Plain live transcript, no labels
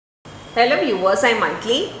Hello viewers, I am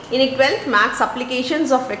Maitli. In 12th Maths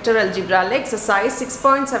Applications of Vector Algebra exercise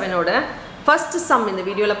 6.7 oda first sum in the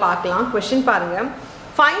video la paakalam. Question parunga.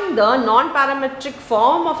 Find the non-parametric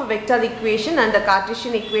form of a vector equation and the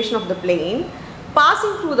Cartesian equation of the plane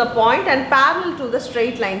passing through the point and parallel to the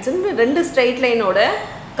straight lines. In rendu straight line oda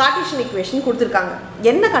Cartesian equation kuduthirukanga.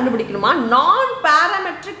 Enna kandupidikanuma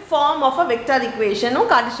non-parametric form of a vector equation or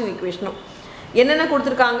Cartesian equation. என்னென்ன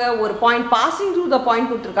கொடுத்திருக்காங்க ஒரு point passing through the point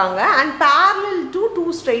கொடுத்திருக்காங்க and parallel to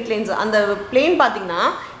two straight lines அந்த plane பாத்தீங்கன்னா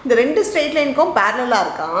இந்த ரெண்டு straight lineக்கும் parallel-ஆ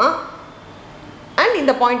இருக்கான் and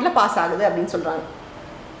இந்த பாயிண்ட்ல பாஸ் ஆகுது அப்படினு சொல்றாங்க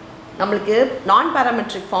நமக்கு நான்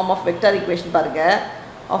parametric form of vector equation பாருங்க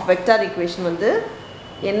of vector equation வந்து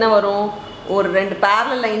என்ன வரும் ஒரு ரெண்டு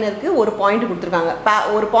parallel line இருக்கு ஒரு பாயிண்ட் கொடுத்திருக்காங்க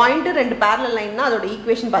ஒரு பாயிண்ட் ரெண்டு parallel lineனா அதோட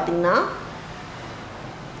ஈக்குவேஷன் பாத்தீங்கன்னா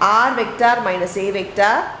r vector minus a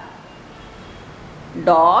vector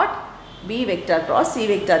dot b vector cross c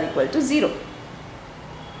vector equal to 0.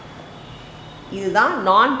 இதுதான்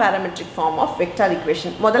non-parametric form of vector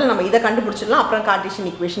equation. முதல்ல நம்ம இதை கண்டுபிடிச்சிடலாம் அப்புறம் Cartesian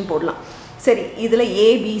equation போடலாம். சரி இதில் a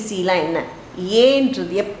b c லாம் என்ன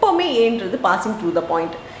aன்றது எப்பவுமே aன்றது passing through the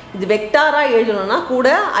point. இது வெக்டாரா எழுதணும்னா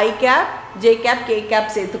கூட i cap j cap k cap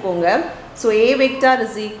சேர்த்துக்கோங்க. So a vector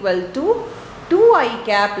is equal to 2i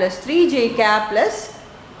cap plus 3j cap plus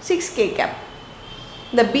 6k cap.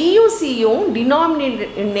 இந்த BUCயும்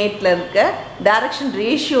denominatorல இருக்க direction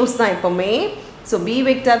ratios தான் எப்பவுமே. So B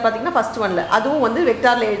vector பாத்தீங்கன்னா first oneல அதுவும் வந்து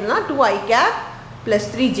வெக்டார்ல எழுதுனா 2i cap plus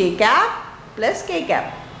 3j cap plus k cap.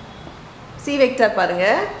 C vector பாருங்க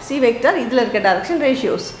C vector இதுல இருக்க direction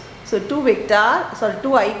ratios. So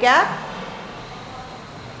 2i cap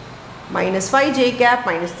minus 5j cap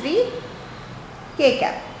minus 3k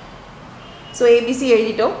cap. So ABC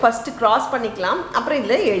எழுதிட்டோம். First cross பண்ணிக்கலாம் அப்புறம்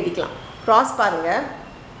இதுல எழுதிக்கலாம். Cross பாருங்க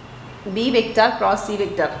b vector cross c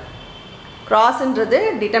vector cross என்றது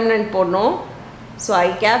determinant போடணும் so I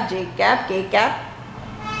cap j cap k cap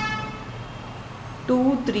 2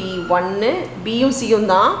 3 1 b யும் c யும்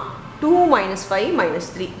தான் 2 minus 5 minus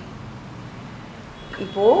 3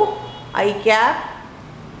 இப்போ I cap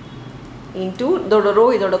into இதோட row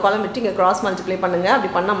இதோட column விட்டு இங்க cross multiply பண்ணுங்க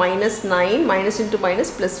அப்படி பண்ணா minus 9 minus into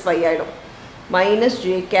minus plus 5 ஆயிடும் minus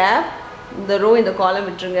j cap இந்த row இந்த column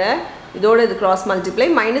விட்டுருங்க இதோட இது cross multiply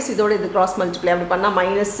minus இதோட இது cross multiply அப்படி பண்ணா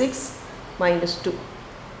minus 6 minus 2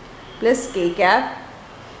 plus k cap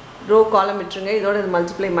row column விட்டுருங்க இதோட இது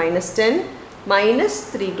multiply minus 10 minus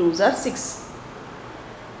 3 2s are 6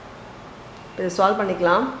 இதை solve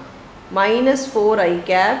பண்ணிக்கலாம் minus 4i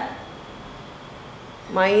cap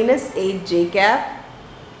minus 8j cap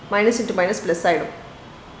minus into minus plus ஆயிடும்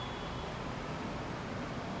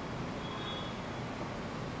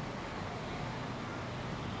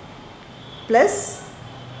plus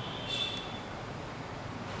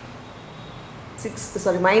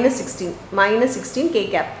minus 16 k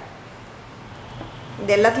cap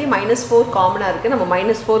இது எல்லாத்துலயும் minus 4 காமனா இருக்கு நம்ம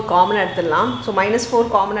minus 4 காமனா எடுத்துடலாம் so minus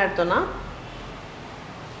 4 காமனா எடுத்தோம்னா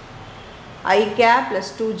I cap plus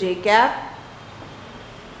 2j cap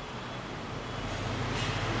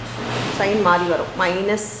sign மாறி வரும்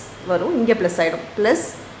minus வரும் இங்க plus ஆயிடும் plus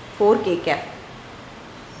 4k cap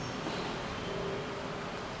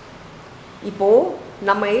இப்போ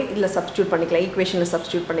நம்ம இதுல சப்ஸ்டிட்யூட் பண்ணிக்கலாம் ஈக்குவேஷன்ல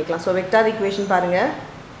சப்ஸ்டிட்யூட் பண்ணிக்கலாம் சோ வெக்டார் ஈக்குவேஷன் பாருங்க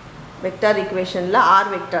வெக்டார் ஈக்குவேஷன்ல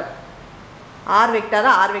r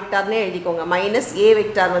வெக்டார்னே எழுதிக்கோங்க மைனஸ் a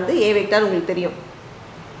வெக்டார் வந்து a வெக்டார் உங்களுக்கு தெரியும்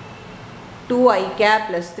 2i cap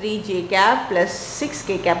plus 3j cap plus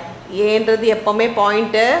 6k cap aன்றது எப்பவுமே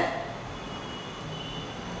பாயிண்ட்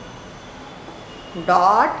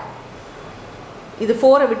டாட் இது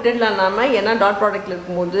 4 விட்டுடலாம் நாம ஏனா டாட் ப்ராடக்ட்ல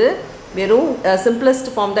இருக்கும்போது வெறும் simplest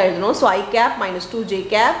form தான் எழுதணும் so I cap minus 2j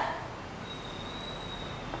cap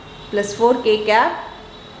plus 4k cap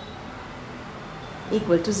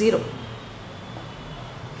equal to 0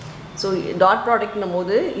 so dot product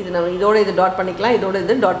னும்போது இது நம்ம இதோட இது டாட் பண்ணிக்கலாம் இதோட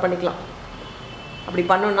இது டாட் பண்ணிக்கலாம் அப்படி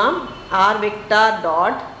பண்ணோம்னா r vector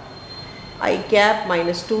dot I cap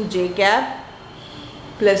minus 2j cap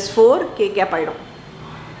plus 4k cap ஆயிடும்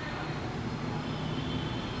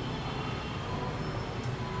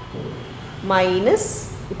minus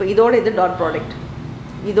இப்போ இதோட இது டாட் ப்ராடக்ட்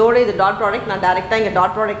இதோட இது டாட் ப்ராடக்ட் நான் டைரக்ட்டா இங்க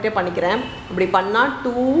டாட் ப்ராடக்ட்டே பண்ணிக்கிறேன் இப்படி பண்ணா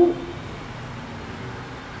 2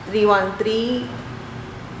 3 1 3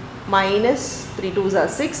 minus 3 2s are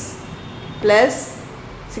 6 plus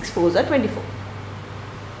 6 4s are 24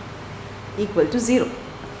 equal to 0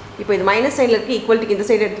 இப்போ இது மைனஸ் சைடுல இருக்கு ஈக்குவல் இந்த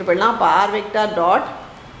சைடு எடுத்து போய்டலாம் அப்ப r vector dot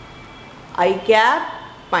I cap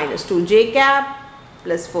minus 2j cap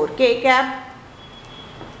plus 4k cap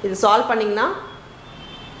இது சால்வ் பண்ணீங்கனா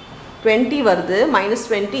 20 வருது minus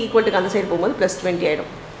 20 equal to அந்த சைடு போகும்போது plus 20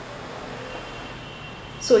 ஆயிடும்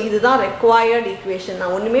ஸோ இதுதான் ரெக்வயர்ட் ஈக்குவேஷன்.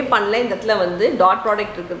 நான் ஒன்றுமே பண்ணல, இந்த இடத்துல வந்து டாட்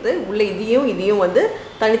ப்ராடக்ட் இருக்குது, உள்ள இதையும் வந்து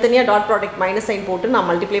தனித்தனியாக டாட் ப்ராடக்ட் மைனஸ் சைன் போட்டு நான்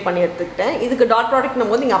மல்டிப்ளை பண்ணி எடுத்துக்கிட்டேன். இதுக்கு டாட்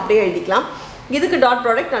ப்ராடக்ட்னும் போது நீங்கள் அப்படியே எழுதிக்கலாம். இதுக்கு டாட்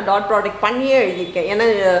ப்ராடக்ட் நான் டாட் ப்ராடக்ட் பண்ணியே எழுதியிருக்கேன், ஏன்னா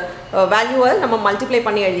வேல்யூவை நம்ம மல்டிப்ளை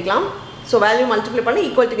பண்ணி எழுதிக்கலாம். ஸோ வேல்யூ மல்டிப்ளை பண்ணி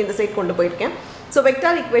ஈக்குவல்ட்டுக்கு இந்த சைட் கொண்டு போயிருக்கேன். ஸோ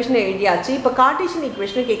வெக்டார் ஈக்குவேஷனை எழுதியாச்சு. இப்போ கார்ட்டீசியன்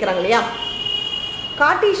ஈக்குவேஷனை கேட்குறாங்க இல்லையா?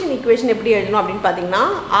 கார்ட்டீசியன் ஈக்குவேஷன் எப்படி எழுதணும் அப்படின்னு பார்த்தீங்கன்னா,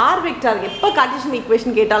 ஆர் வெக்டார் எப்போ கார்ட்டீசியன்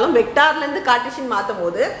ஈக்குவேஷன் கேட்டாலும் வெக்டார்லேருந்து கார்ட்டீசியன் மாற்றும்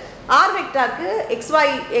போது ஆர் வெக்டாருக்கு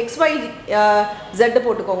எக்ஸ்ஒய் ஜெட்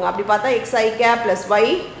போட்டுக்கோங்க. அப்படி பார்த்தா x i cap plus Y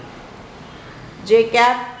j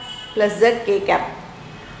cap plus jet K gap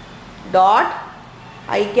dot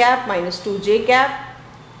I gap minus 2 j cap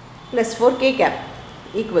plus 4 K gap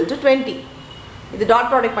equal to 20. இது டாட்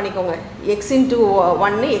ப்ராடக்ட் பண்ணிக்கோங்க. X into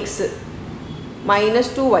 1 x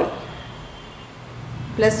minus 2y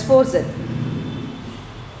plus 4z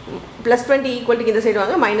plus 20 ஈக்குவல்ட்டுக்கு இந்த side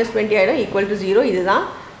வாங்க, minus 20 ஆகிடும், equal to 0. இதுதான்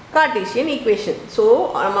Cartesian equation. So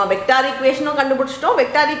நம்ம vector ஈக்குவேஷனும் கண்டுபிடிச்சிட்டோம்,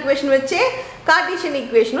 vector equation வச்சே Cartesian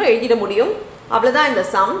ஈக்குவேஷனும் எழுதிட முடியும். அவ்வளோதான் இந்த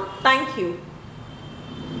சம். தேங்க்யூ.